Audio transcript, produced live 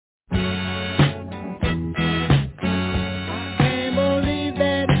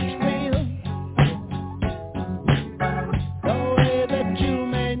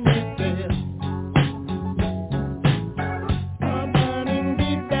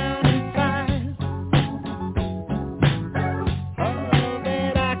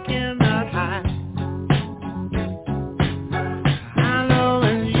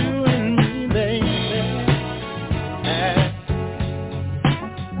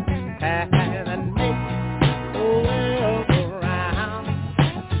and make the world go round.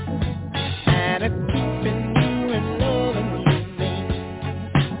 And it's keeping you and loving you,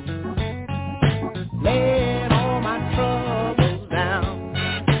 me. Laying all my troubles down.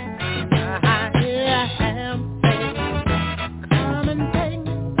 Here I am, baby. Come and take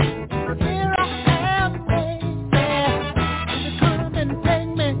me. Here I am, baby. Come and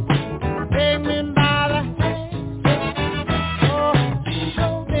take me. Take me by the hand. Oh,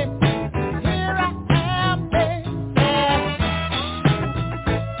 show me. Here I am, baby.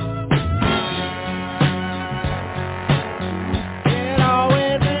 It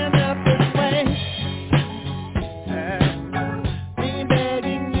always ends up this way. Me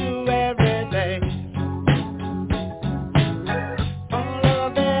begging you every day for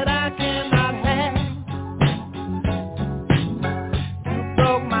love that I cannot have. You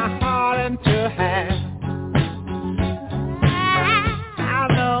broke my heart into half. I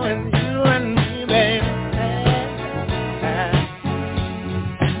know it's you and me, baby.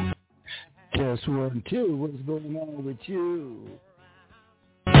 Guess 1, 2. What's going on with you?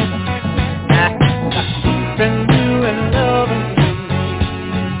 Keeping you and loving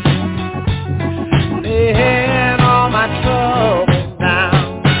you, laying all my troubles down.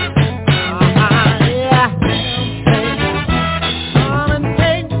 Yeah, baby, come and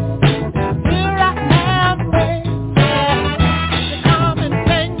take me. Here I am, baby. Come and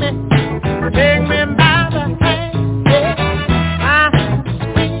take me by the hand. I'm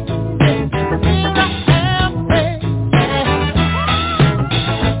screaming. Here I am, baby.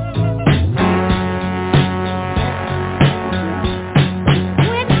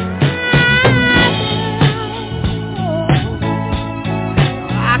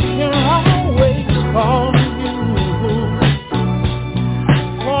 I can always call you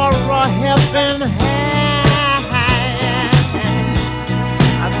for a helping hand.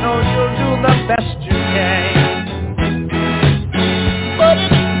 I know you'll do the best you can, but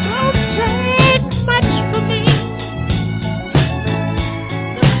it don't take much for me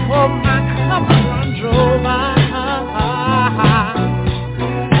before my cup runs over.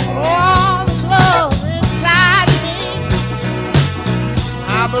 All the love inside me, I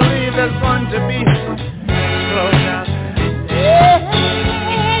believe there's going to be closure. Yeah,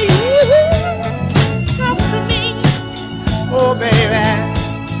 you come to me, oh baby.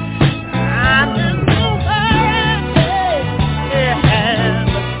 I'm in no hurry. Yeah,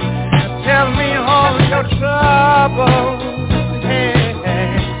 tell me all your troubles. Yeah,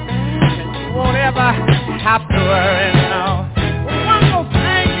 and you won't ever have to worry now. One more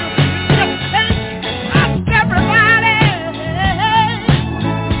thing, you just can't trust everybody.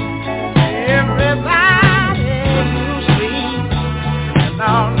 Everybody you see,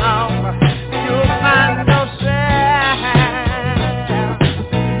 no, you'll find yourself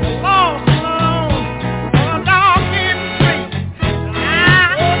alone on a dark end street.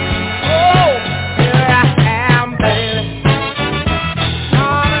 Oh, here I am, baby.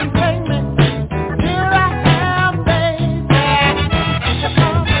 Come and take me. Here I am, baby.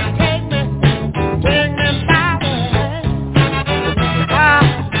 Come and take me by the hand.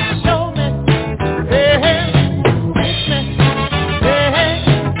 Show me, hey, take me, hey,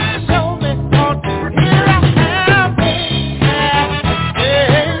 show me. Here I am, baby.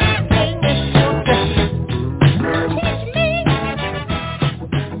 Hey, take me, teach me,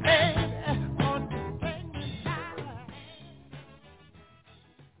 hey, take me by the hand.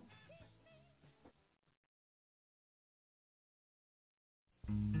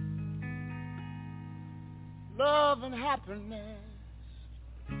 Love and happiness,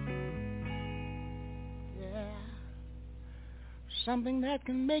 yeah, something that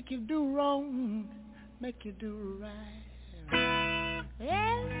can make you do wrong, make you do right.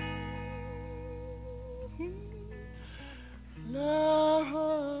 Yeah. Love.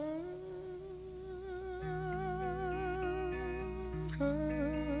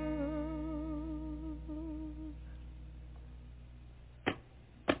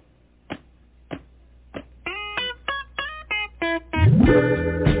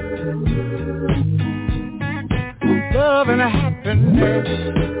 Love and happiness.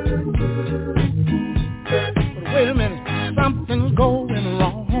 But wait a minute, something's going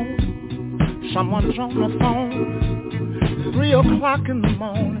wrong. Someone's on the phone, 3 o'clock in the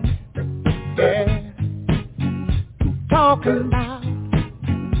morning. Yeah, talking about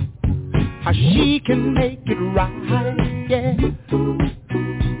how she can make it right. Yeah,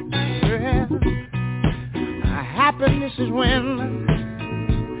 happiness is when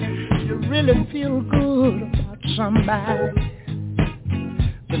you really feel good about somebody.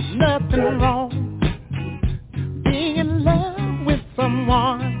 There's nothing wrong being in love with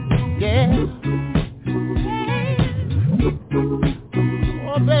someone.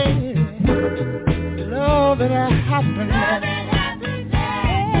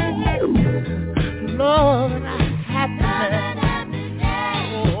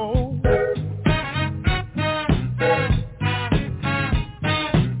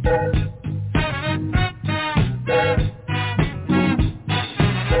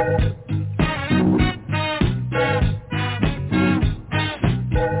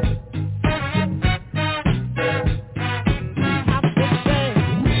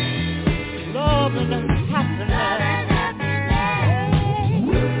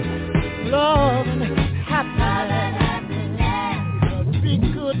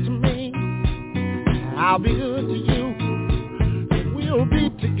 I'll be good to you. We'll be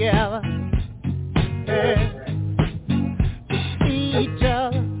together. Yeah. See each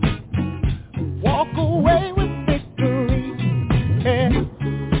other. Walk away with victory. Yeah.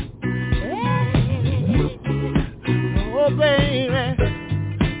 Oh, baby.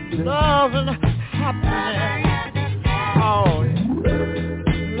 Love and happiness. Oh, yeah.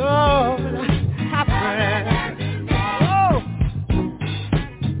 Love and happiness. Oh.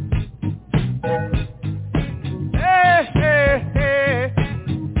 Hey, hey, hey.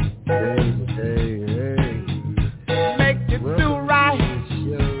 Hey, hey, hey. Make it do right.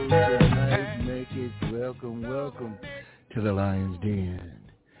 Show tonight. Make it welcome to the Lion's Den.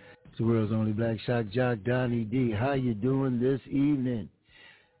 It's the world's only black shock jock, Donny D. How you doing this evening?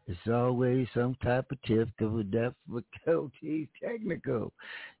 It's always some type of technical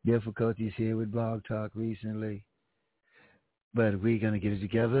difficulties here with Blog Talk recently. But we're going to get it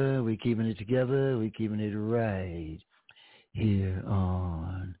together. We're keeping it together. We're keeping it right here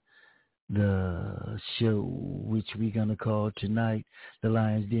on the show, which we're going to call tonight The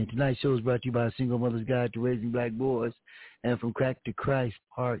Lion's Den. Tonight's show is brought to you by A Single Mother's Guide to Raising Black Boys and From Crack to Christ,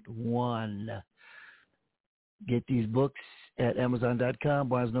 Part 1. Get these books at Amazon.com,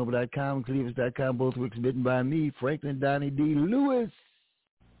 BarnesNoble.com, and Cleavers.com. Both works written by me, Franklin Donny D. Lewis.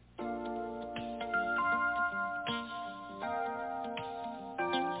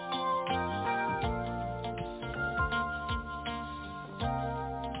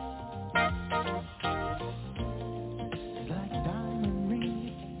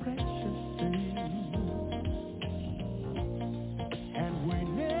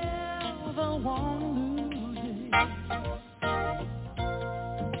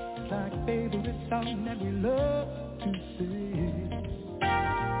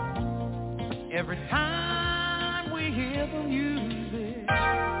 Every time we hear the music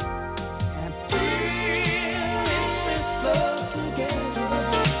and feel this love together,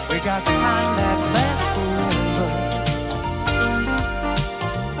 we got the kind that lasts forever.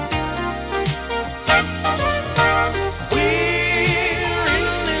 We're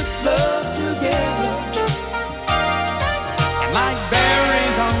in this love together, and like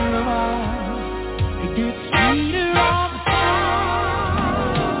berries on the vine, it gets sweeter all the time.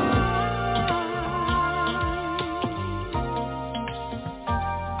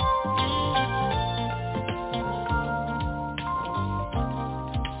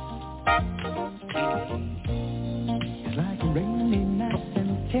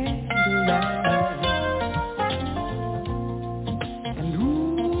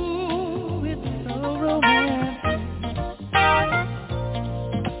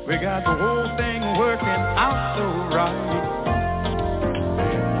 Got the whole thing working out so right,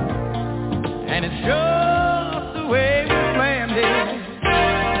 and it's just the way we planned it.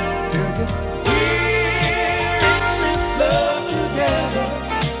 We're in this love together.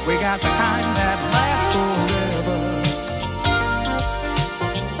 We got the kind that lasts forever.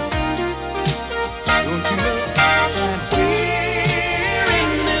 Don't you know that we're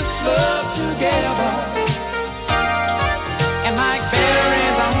in this love together? And like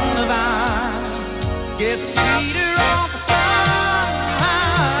berries on the vine, get sweeter all the time.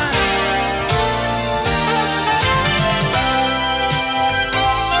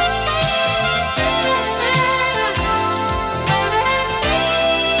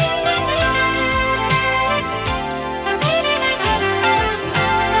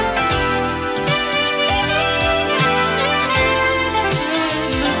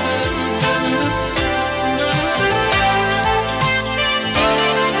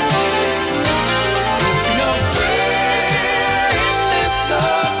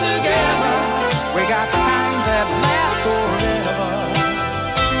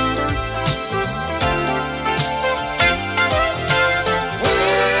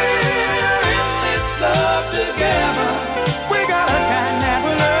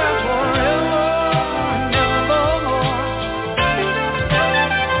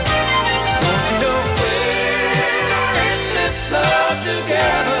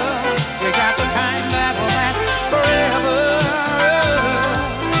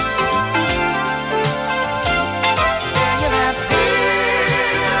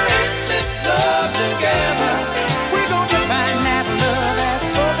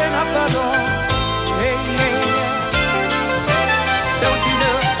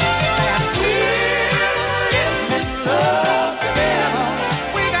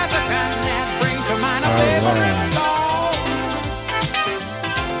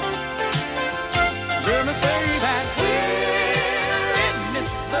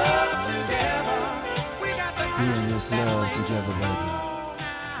 together, baby.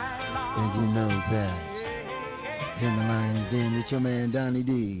 And you know that In the Lions Den, it's your man Donny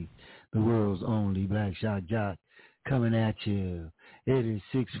D, the world's only black shock jock, coming at you. It is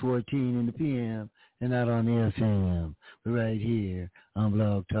 6:14 in the PM and not on the FM, but right here on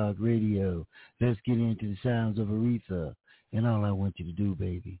Blog Talk Radio. Let's get into the sounds of Aretha, and all I want you to do,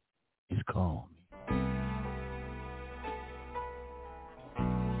 baby, is call me.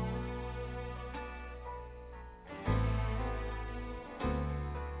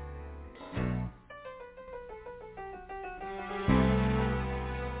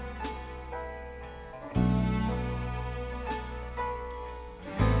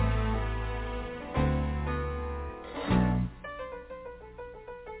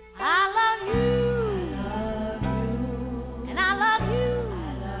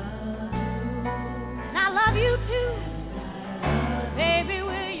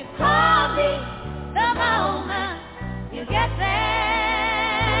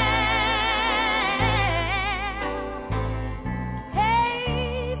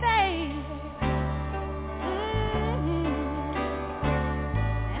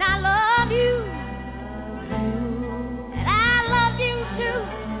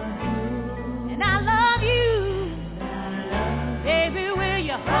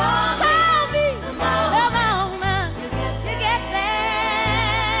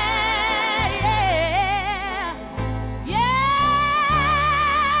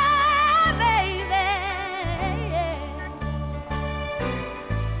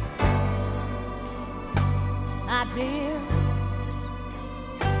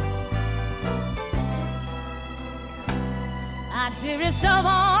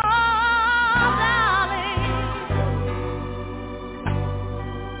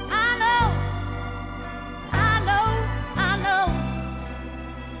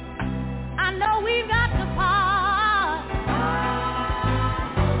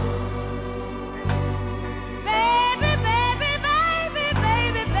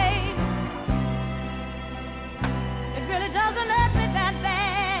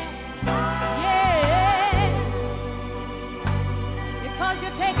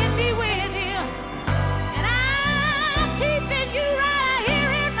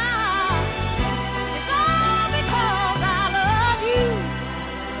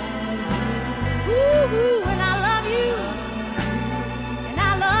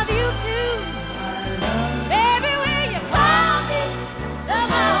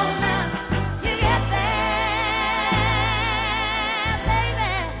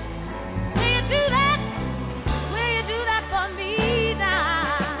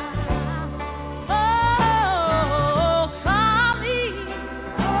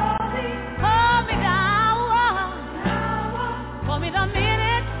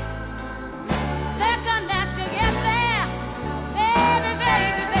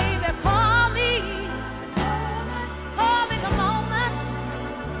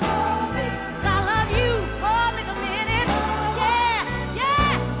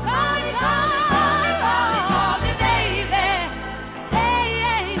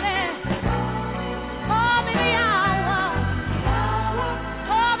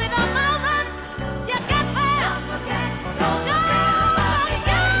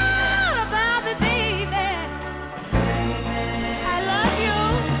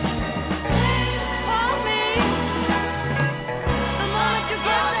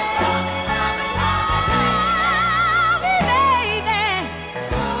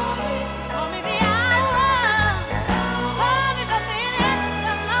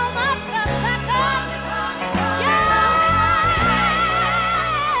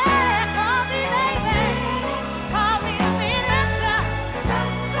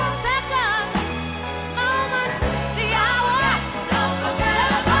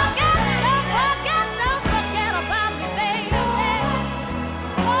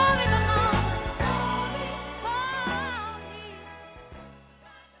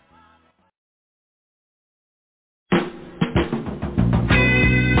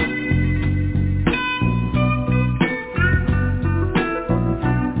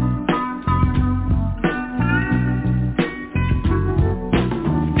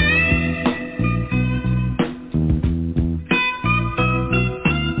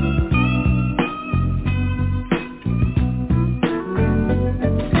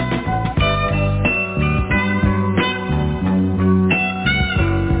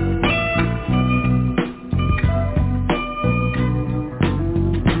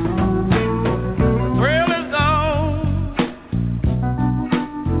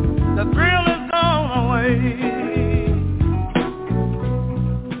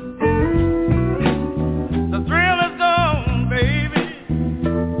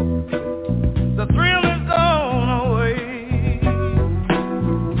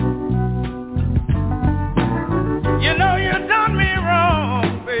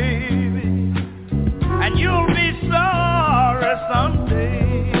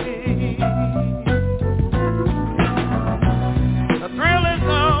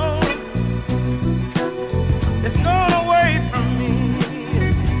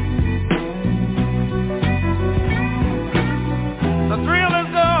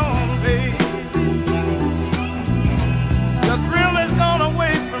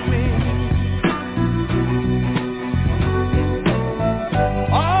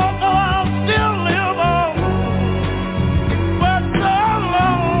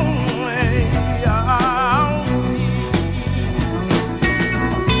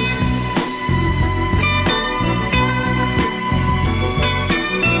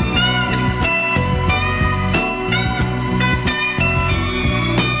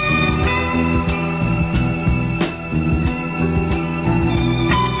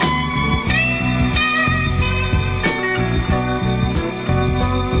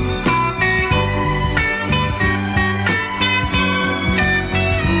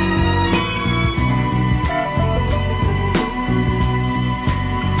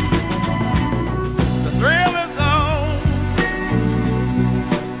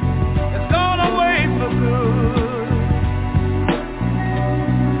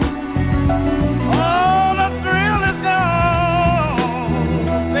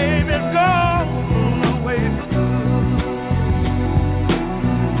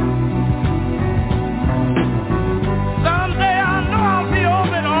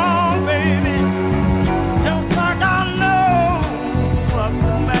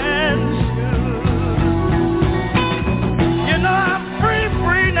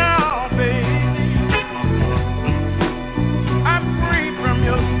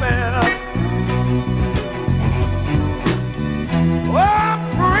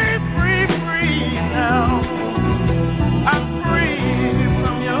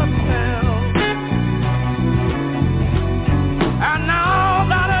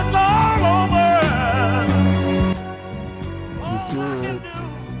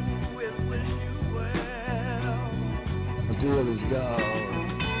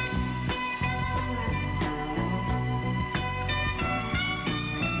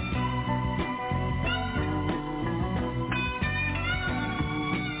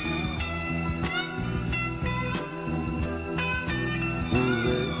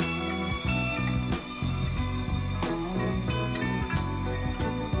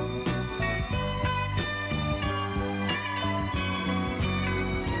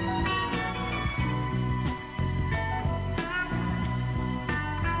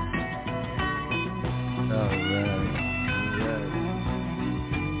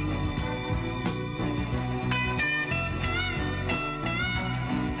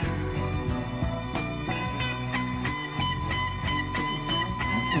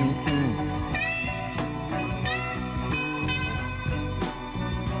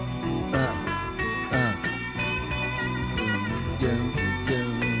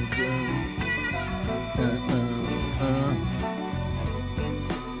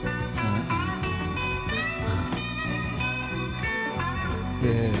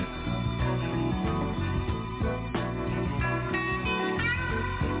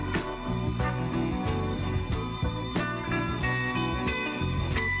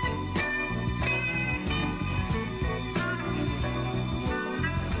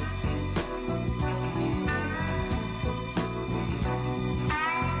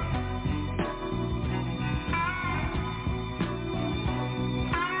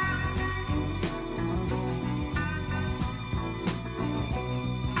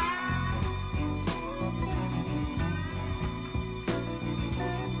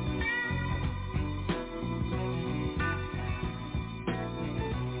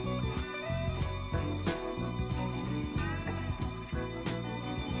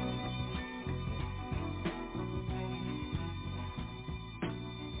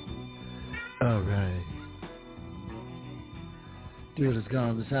 All right. Still has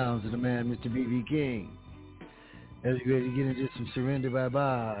gone the sounds of the man, Mr. B.B. King. As you ready to get into some Surrender by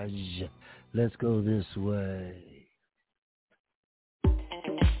Baj, let's go this way.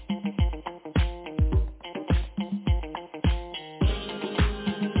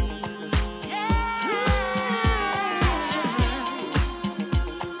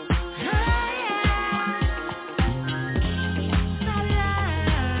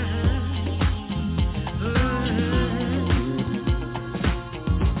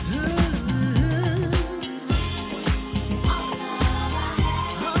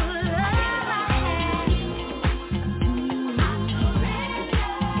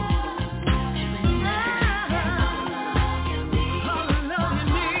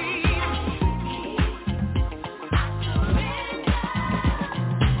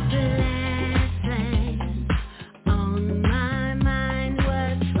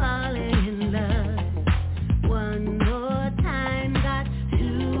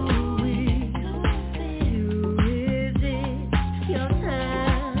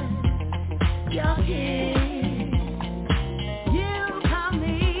 Surrender.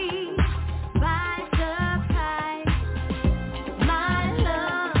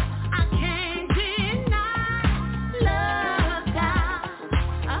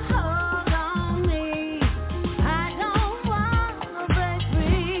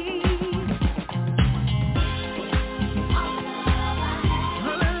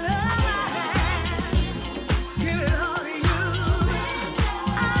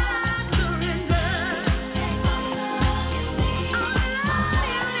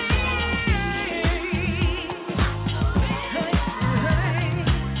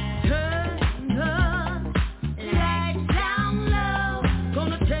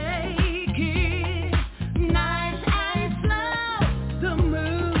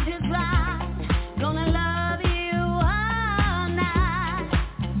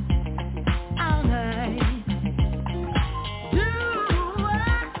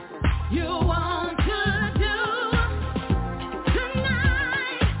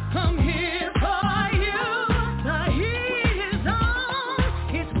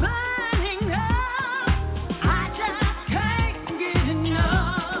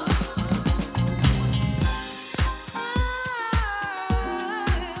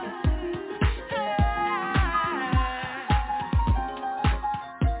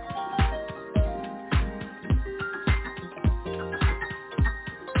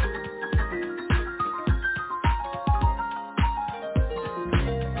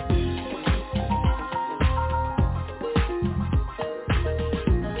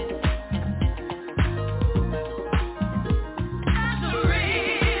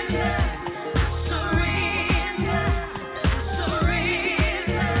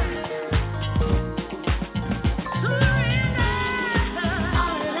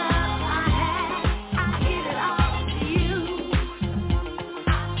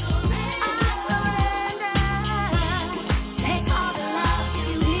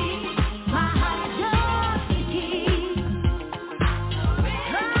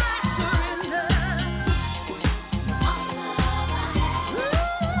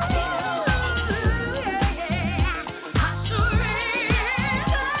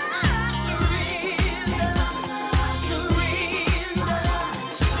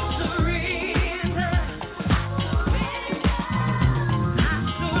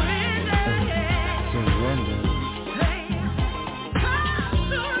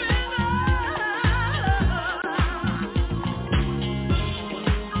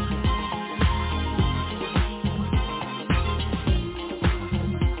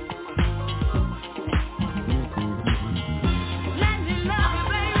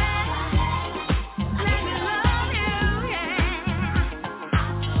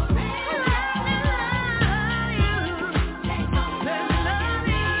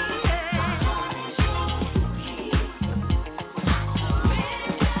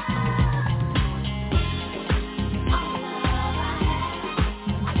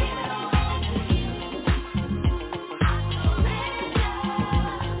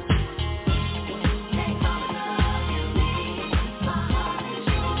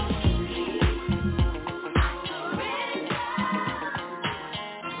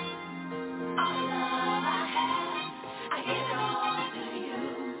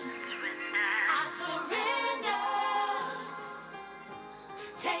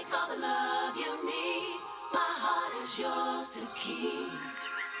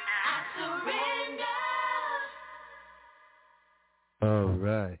 All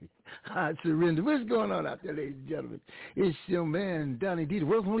right. I surrender. What's going on out there, ladies and gentlemen? It's your man, Donnyds, the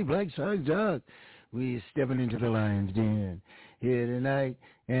world's only black side dog. We're stepping into the lion's den here tonight,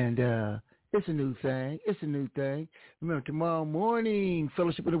 and it's a new thing. It's a new thing. Remember, tomorrow morning,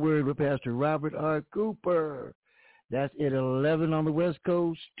 Fellowship of the Word with Pastor Robert R. Cooper. That's at 11 on the West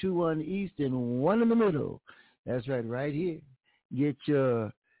Coast, 2 on the East, and 1 in the middle. That's right here. Get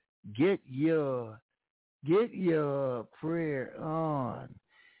your prayer on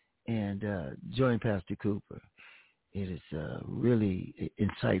and join Pastor Cooper. It is really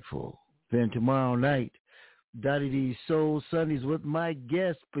insightful. Then tomorrow night, Donnyds Soul Sundays with my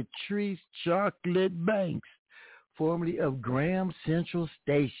guest, Patrice Chocolate Banks, formerly of Graham Central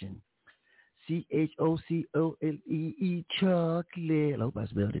Station. CHOCOLEE chocolate. I hope I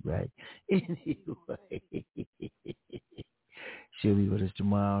spelled it right. Anyway, she'll be with us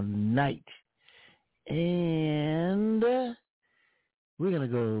tomorrow night. And we're going to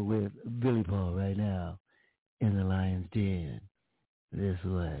go with Billy Paul right now in the Lion's Den. This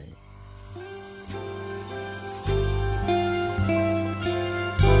way.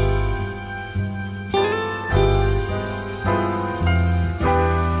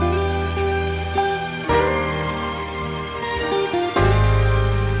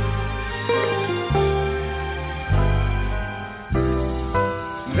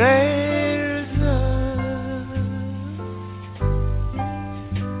 There's a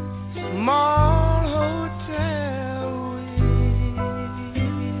small hotel with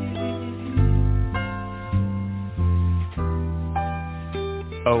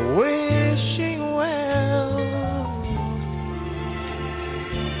a wishing well.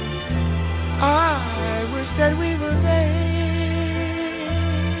 I wish that we were there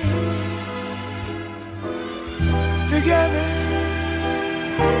together.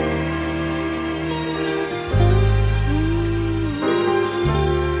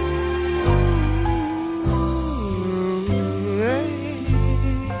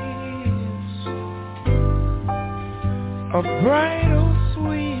 A bright old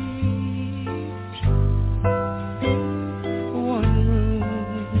sweet one room,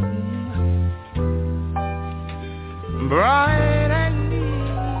 bright and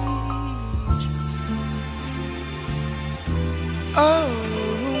neat.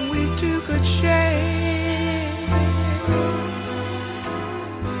 Oh, we two could share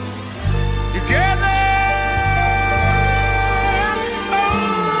together.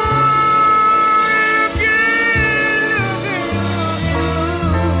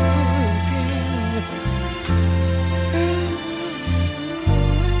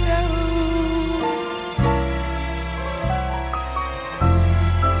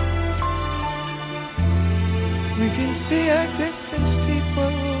 See a distant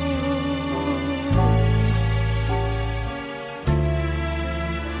steeple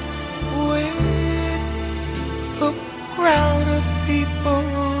with a crowd of people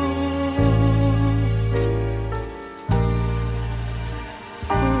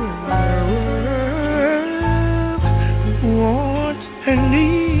who want and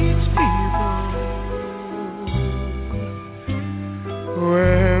needs people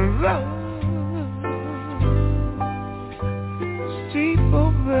where love steeple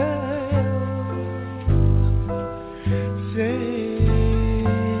bell says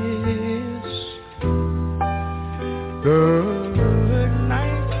good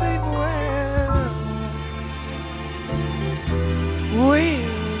night, sleep well.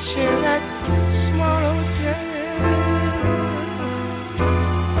 We'll share that small hotel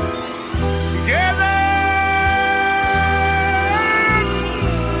together.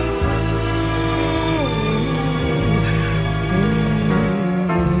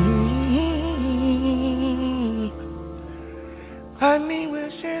 I mean,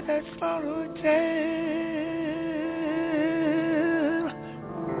 we'll share that small hotel.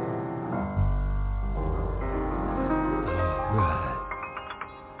 Right.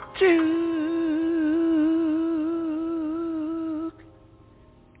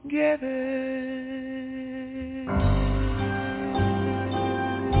 Together.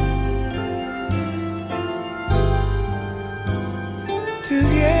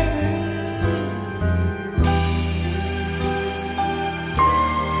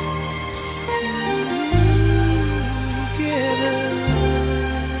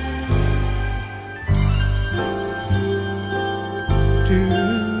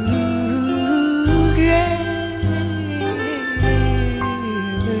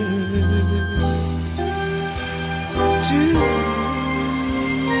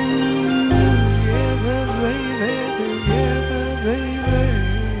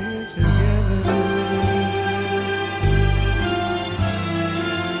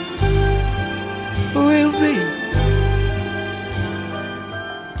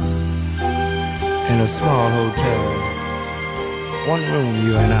 hotel. One room,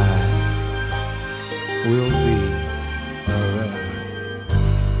 you and I will be alright.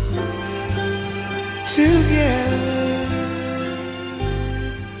 Together.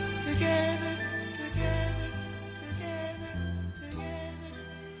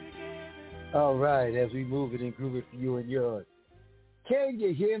 All right, as we move it and groove it for you and yours. Can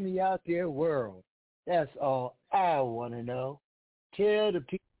you hear me out there, world? That's all I want to know. Tell the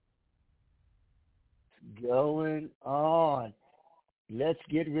people what's going on. Let's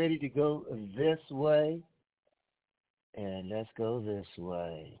get ready to go this way, and let's go this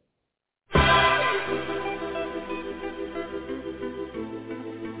way.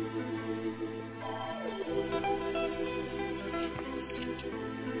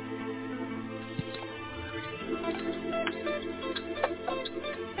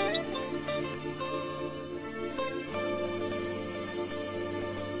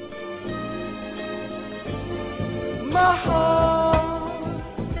 My heart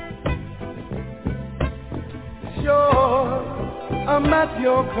is yours, I'm at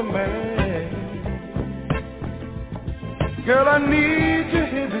your command. Girl, I need you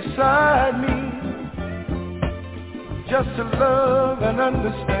here beside me, just to love and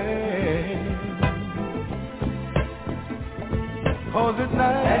understand. 'Cause at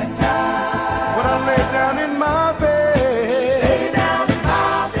night, when I lay down in my bed,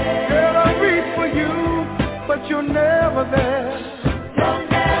 girl, I reach for you, but you're never there.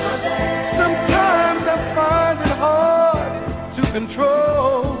 Sometimes I find it hard to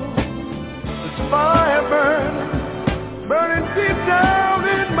control this fire burning deep down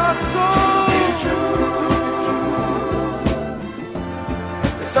in my soul.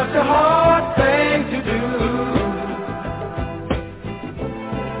 It's such a hard thing to do,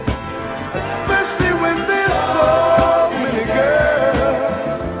 especially when there's so many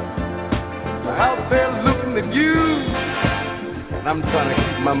girls out there looking at you, and I'm trying to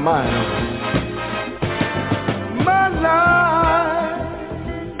keep my mind on you. My life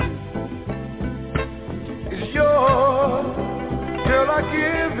is yours, girl, I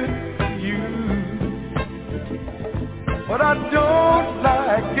give it to you, but I don't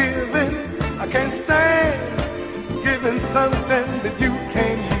like giving. I can't stand giving something that you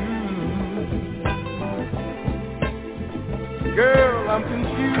can't use. Girl, I'm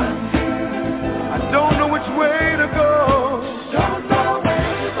confused, I don't know which way to go.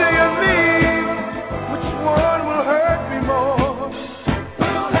 Stay or leave, which one will hurt me more?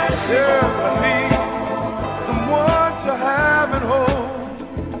 Girl, I need someone to have and hold.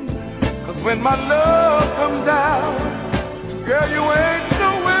 'Cause when my love comes down, girl, you ain't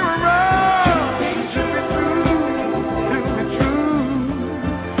nowhere around. To be true,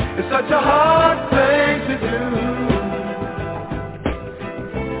 it's such a hard thing to do.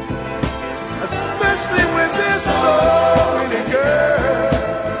 Especially when there's so many girls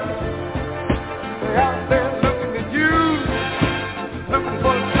out there looking at you, looking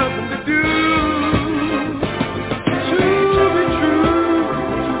for something to do. To be true,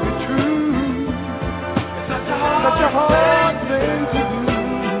 it's such a hard thing to do.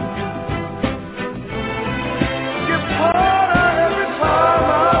 It gets harder every time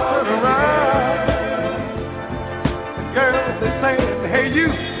I turn around. Girls, they're saying, hey you,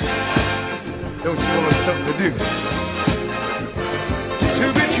 don't you want something to do? To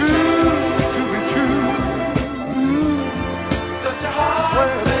be true, such a hard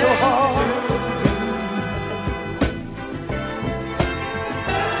thing, so hard to do.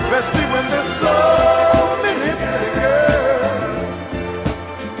 Especially when there's so many pretty girls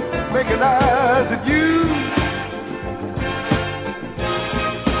making eyes at you.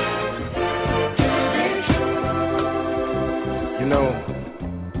 You know,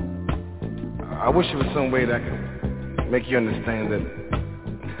 I wish there was some way that I could make you understand that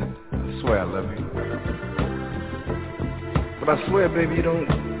I swear I love you. But I swear, baby,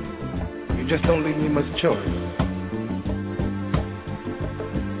 you just don't leave me much choice.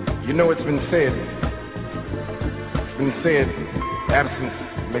 You know it's been said, absence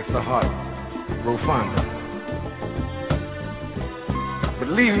makes the heart grow fonder. But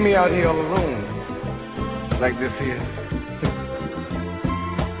leaving me out here all alone, like this here,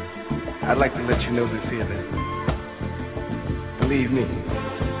 I'd like to let you know this here that, believe me,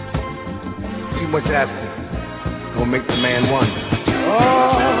 too much absence gonna make the man wonder.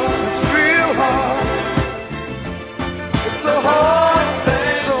 Oh, it's real hard. It's so hard,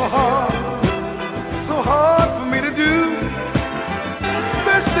 so hard for me to do,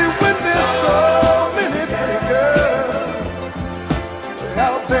 especially when there's so many pretty girls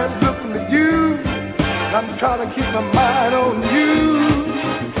out there looking at you. I'm trying to keep my mind on you,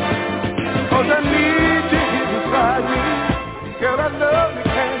 'cause I need you here.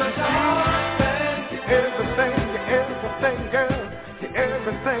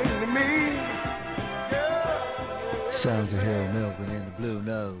 everything to me. Sounds of Harold Melvin and the Blue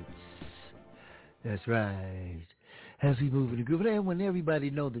Notes. That's right. As we move in the groove, and I want everybody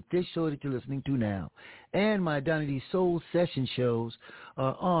to know that this show that you're listening to now and my Donnyds Soul Session shows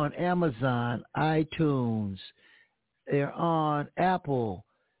are on Amazon, iTunes. They're on Apple,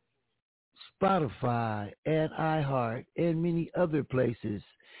 Spotify, and iHeart, and many other places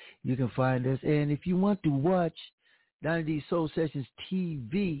you can find us. And if you want to watch Donnyds Soul Sessions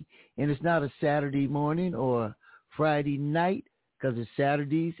TV, and it's not a Saturday morning or Friday night, because it's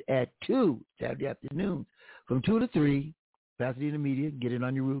Saturdays at 2, Saturday afternoons, from 2 to 3, Pasadena Media, get it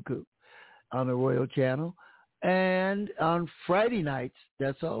on your Roku, on the Royal Channel. And on Friday nights,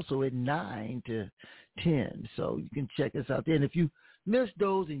 that's also at 9 to 10. So you can check us out there. And if you miss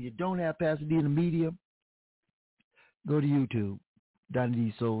those and you don't have Pasadena Media, go to YouTube,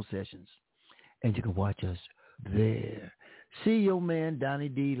 Donnyds Soul Sessions, and you can watch us there. See your man, Donny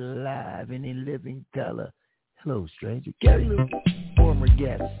D, live and in living color. Hello, stranger. Gary Lucas, former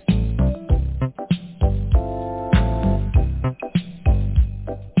guest.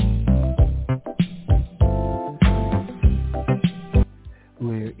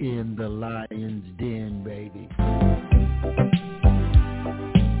 We're in the lion's den, baby.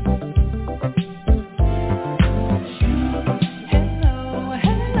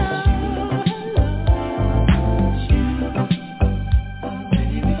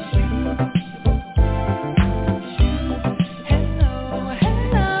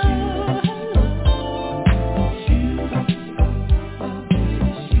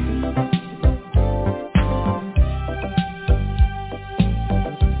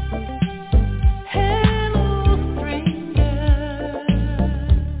 Hello, stranger.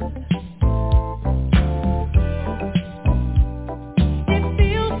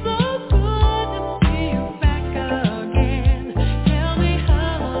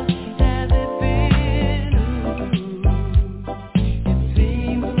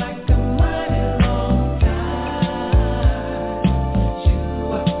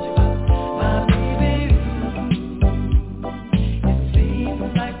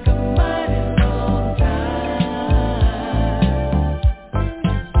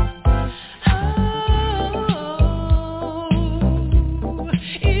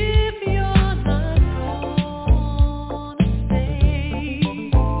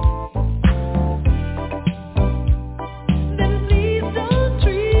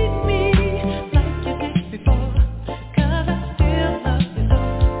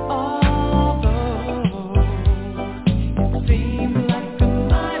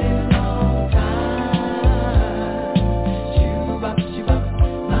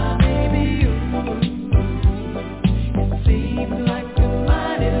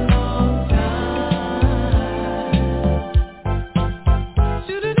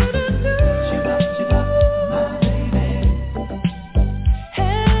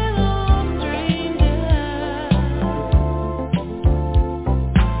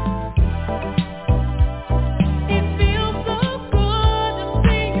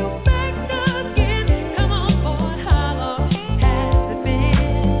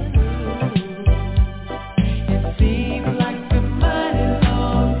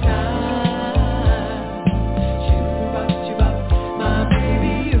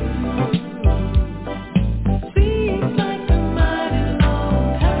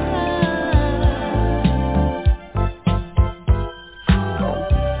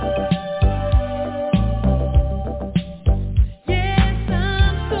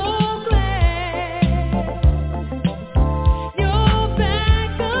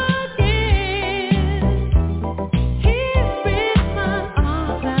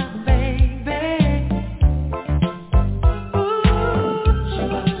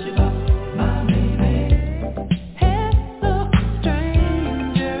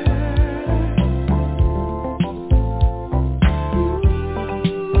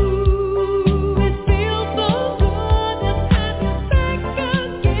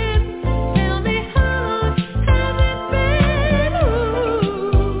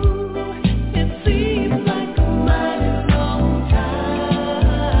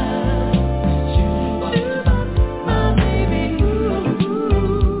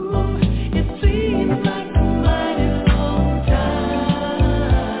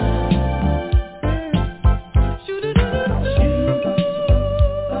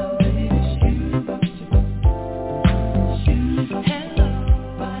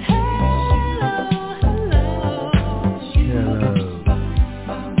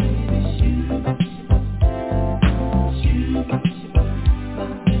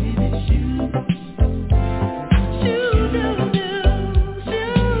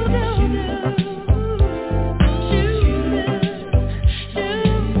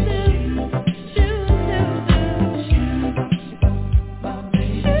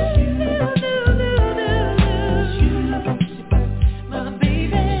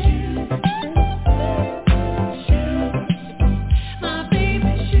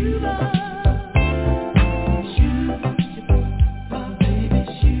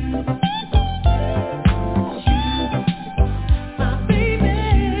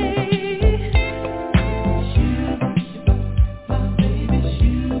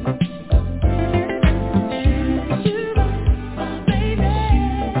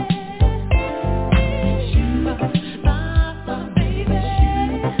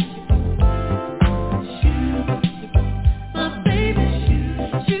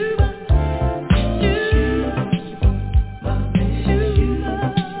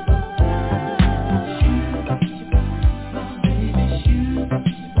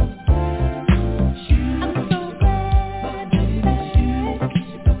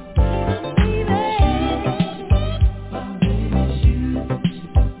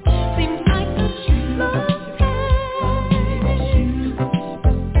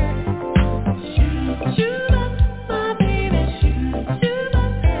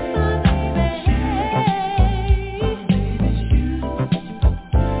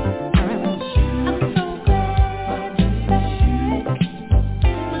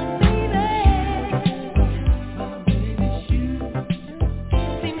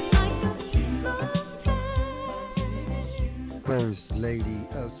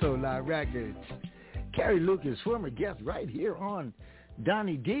 Records. Carrie Lucas, former guest right here on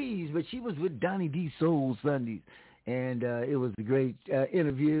Donnyds, but she was with Donny D Soul Sundays, and it was a great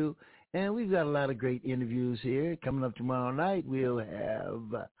interview. And we've got a lot of great interviews here. Coming up tomorrow night, we'll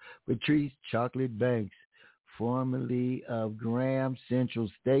have Patrice Chocolate Banks, formerly of Graham Central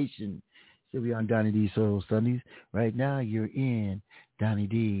Station. She'll be on Donny D Soul Sundays. Right now, you're in Donny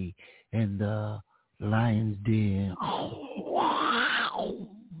D and the Lion's Den. Oh, wow.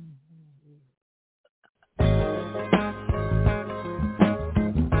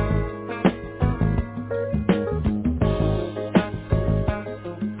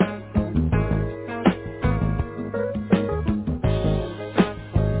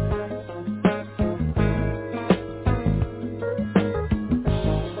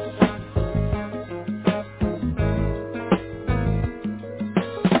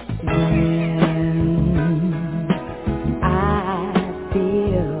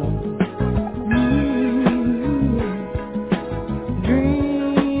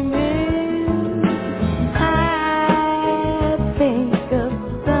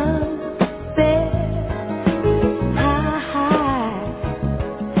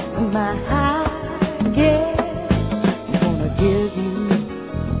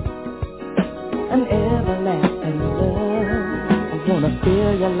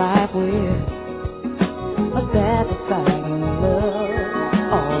 Satisfying love.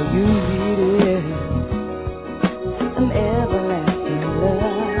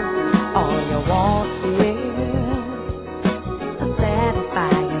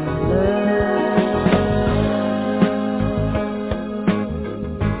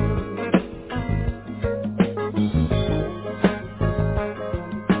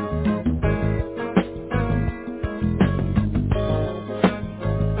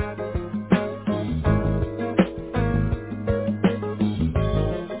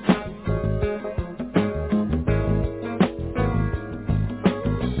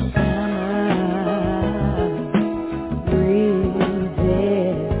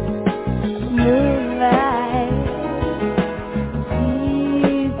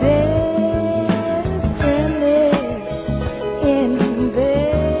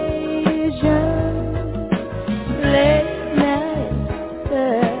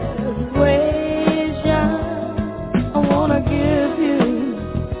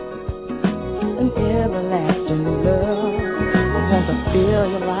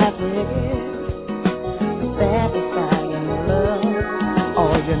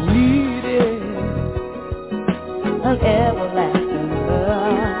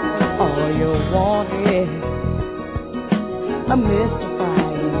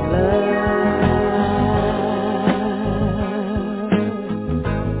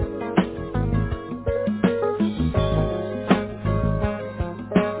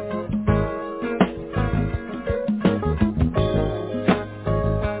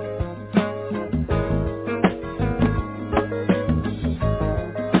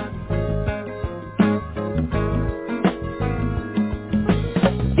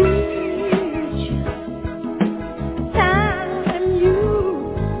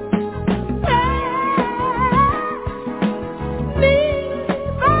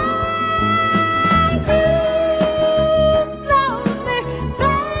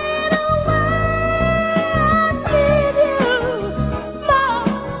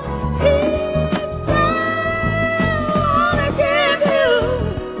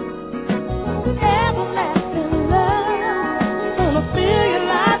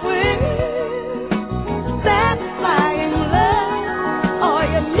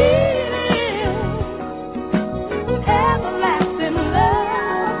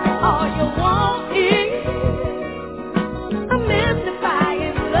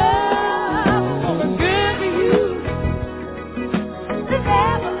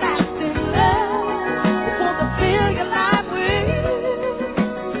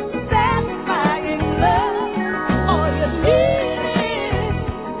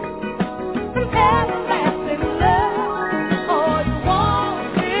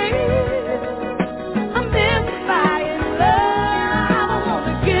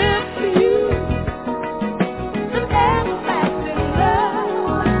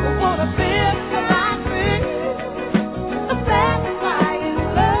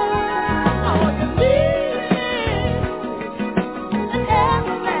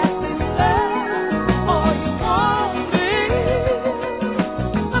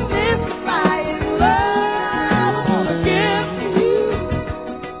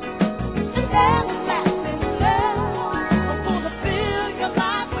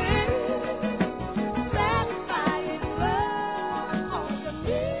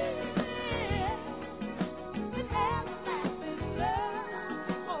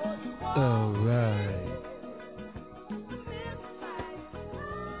 All right.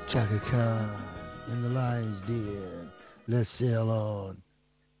 Chaka Khan and the Lions Den. Let's sail on.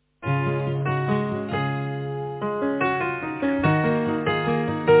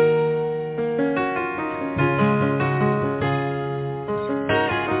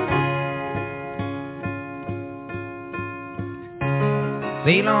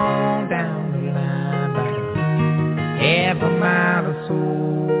 Sail on down the line by half a mile or so,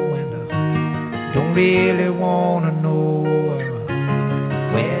 and don't really wanna know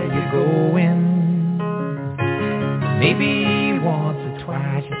where you're going. Maybe once or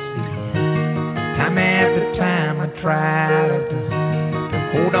twice you see, time after time I try to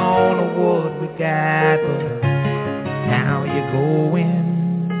hold on to what we got, but now you're going.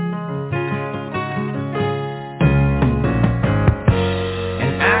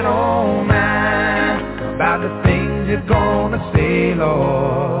 I don't mind about the things you're gonna say,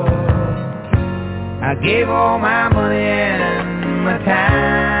 Lord. I gave all my money and my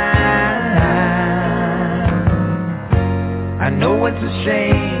time. I know it's a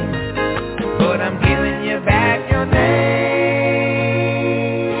shame, but I'm giving you back your name.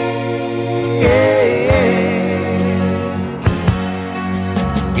 Yeah.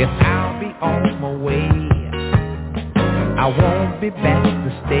 Guess I'll be on my way. I won't be back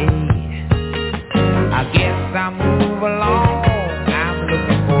to stay. I guess I'll move along. I'm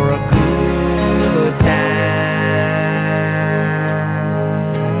looking for a good time.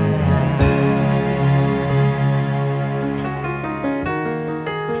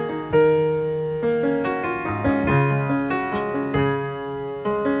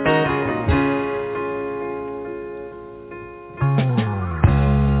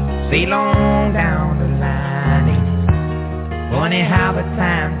 Sail on down the line. Funny how the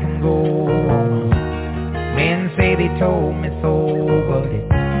time can go. Men say they told me so, but it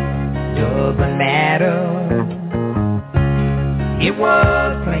doesn't matter. It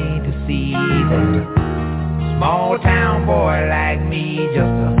was plain to see that a small town boy like me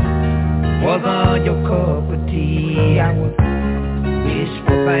just wasn't your cup of tea. I was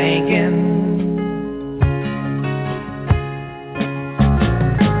wishful thinking.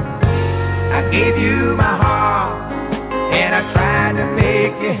 I gave you my heart and I tried to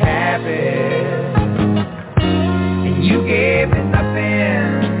make you happy, and you gave me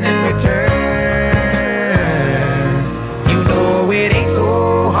nothing in return. You know it ain't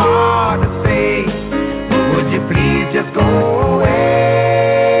so hard to say, would you please just go away?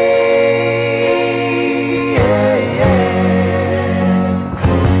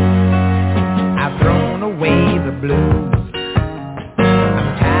 I've thrown away the blues. I'm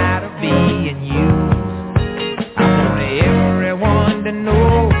tired of being used. Everyone to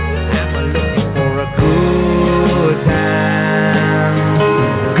know I'm looking for a good time,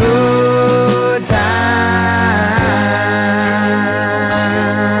 good time.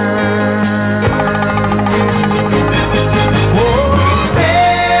 Oh,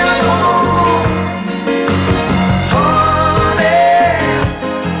 sail on, honey,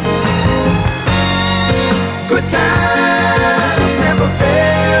 good times never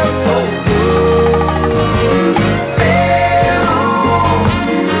felt so good. Sail on,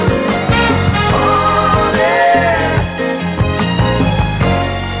 honey,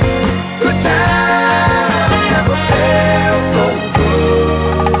 good times never felt so good.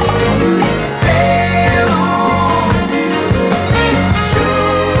 Sail on,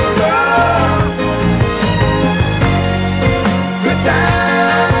 sugar, good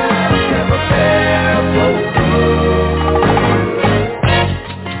times never felt so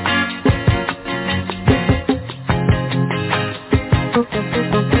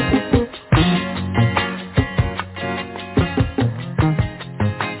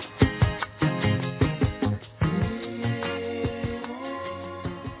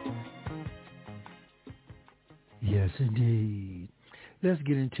Yes, indeed. Let's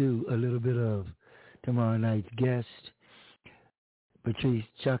get into a little bit of tomorrow night's guest, Patrice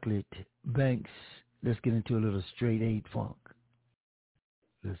Chocolate Banks. Let's get into a little straight 8 funk.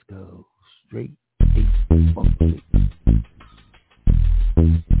 Let's go. Straight 8 funk.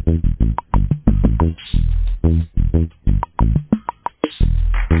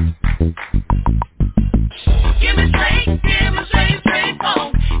 Give me straight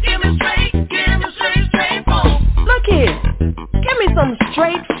phone. Give me straight phone. Look here, give me some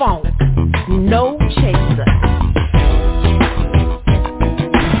straight funk, no chaser.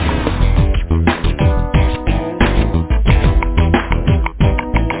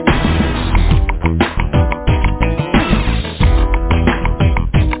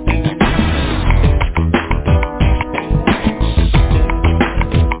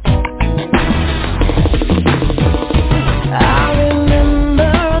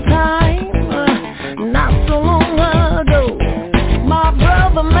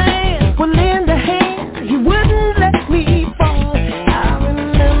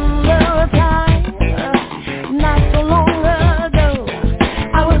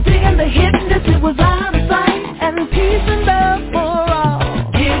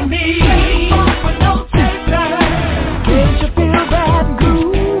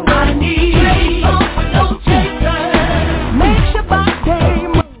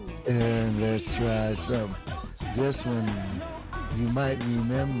 you might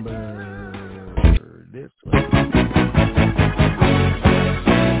remember this one.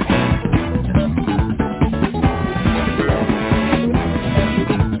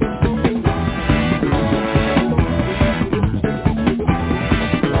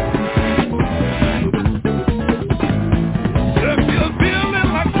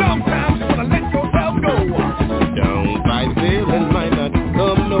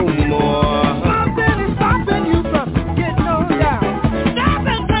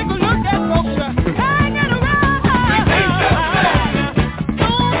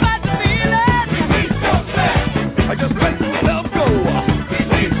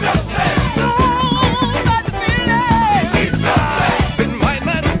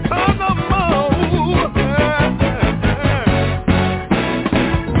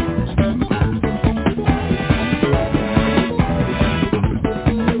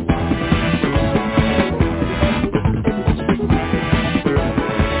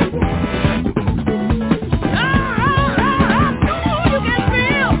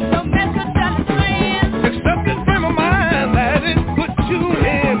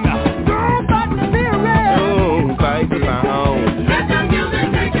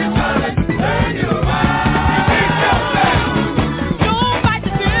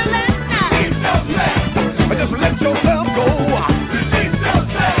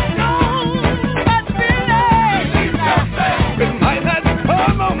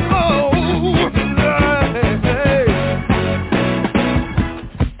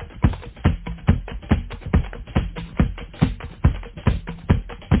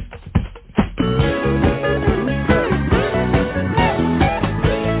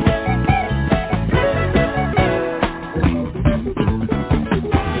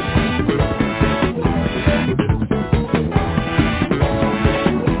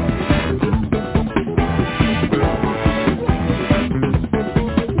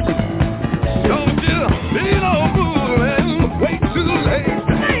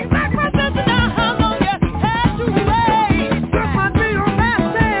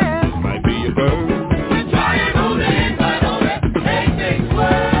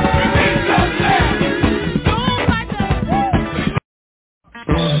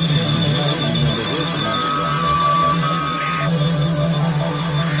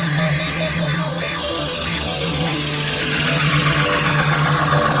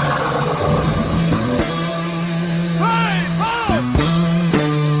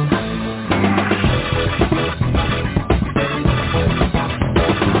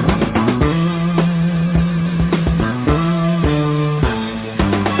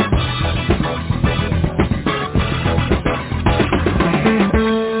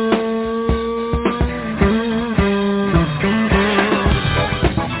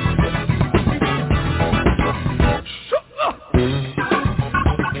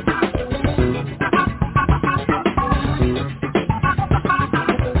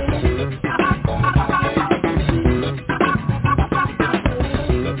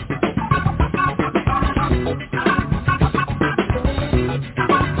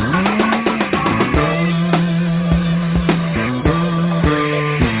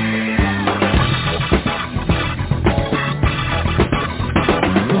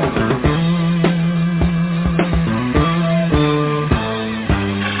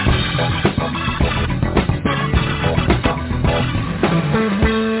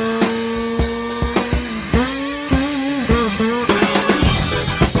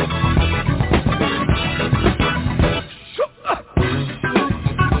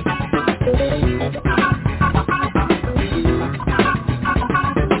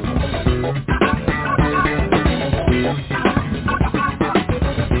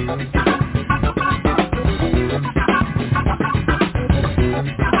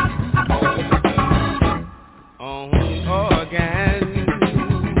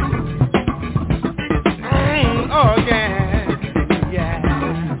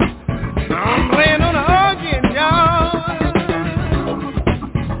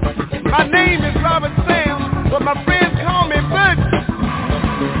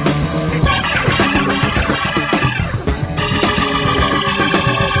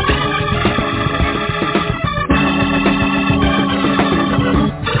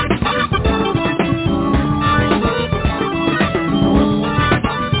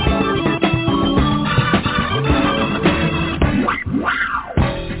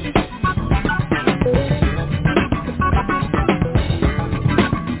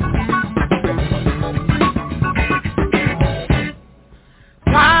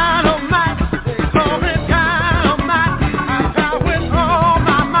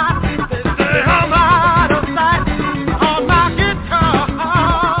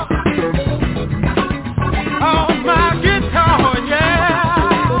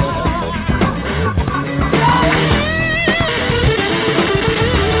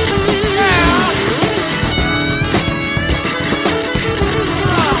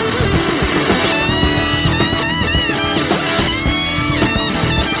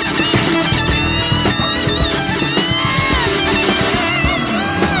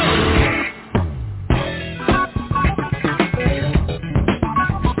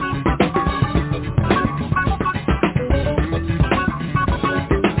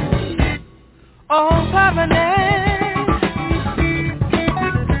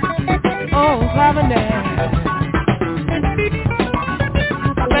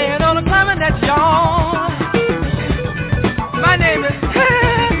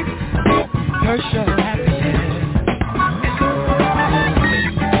 commercial happiness.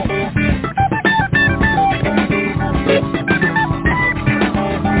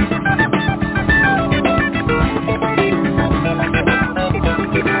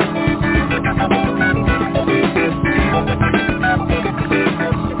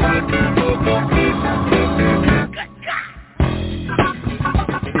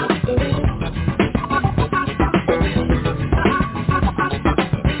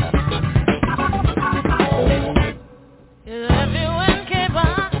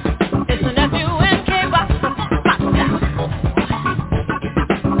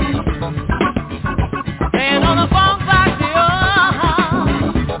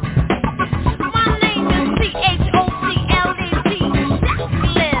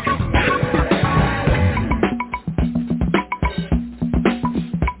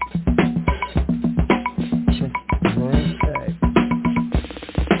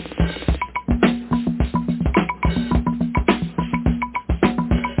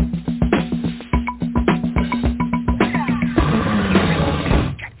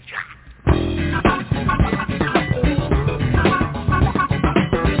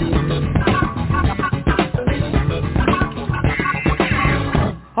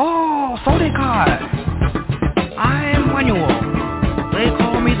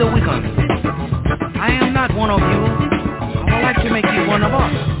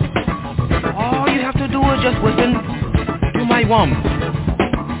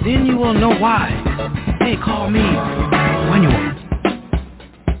 Then you will know why they call me Manuel.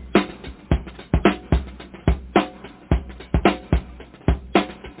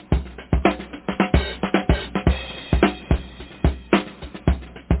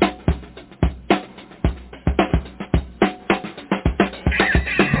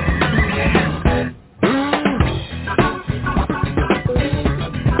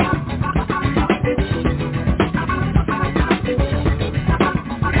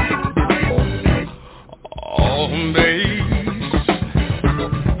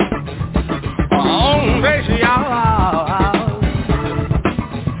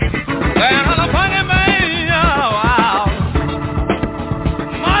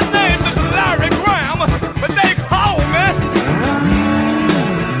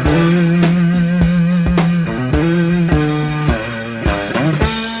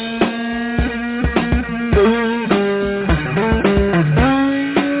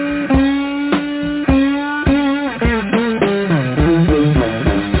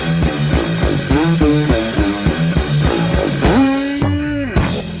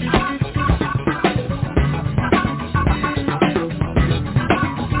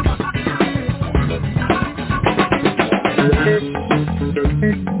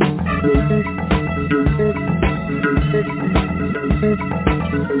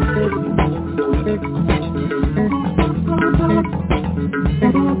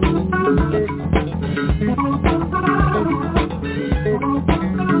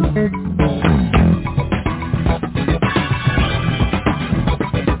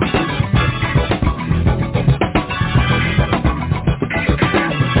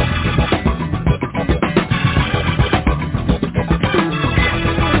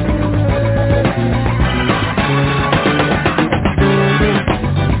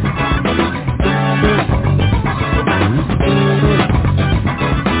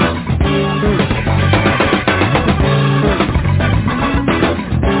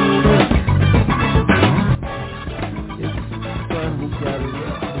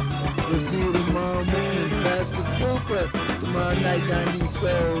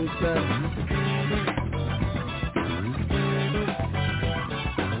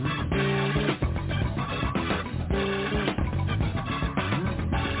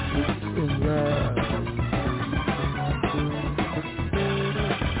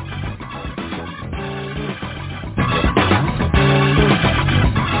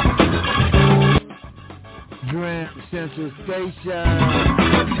 Central Station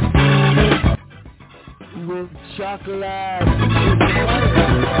with chocolate.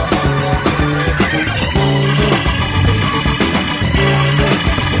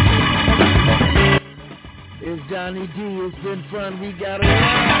 It's Donny D. It's been fun. We got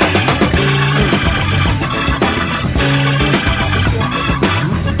a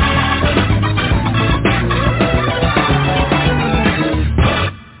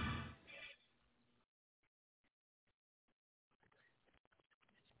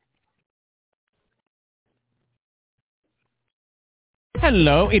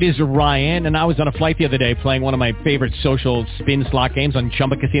Hello, it is Ryan, and I was on a flight the other day playing one of my favorite social spin slot games on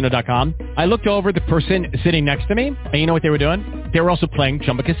ChumbaCasino.com. I looked over at the person sitting next to me, and you know what they were doing? They were also playing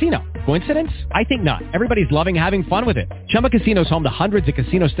Chumba Casino. Coincidence? I think not. Everybody's loving having fun with it. Chumba Casino is home to hundreds of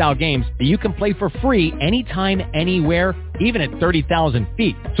casino-style games that you can play for free anytime, anywhere, even at 30,000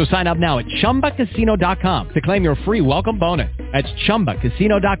 feet. So sign up now at ChumbaCasino.com to claim your free welcome bonus. That's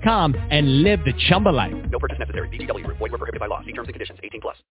ChumbaCasino.com and live the Chumba life. No purchase necessary. VGW. Void where prohibited by law. See terms and conditions. 18+.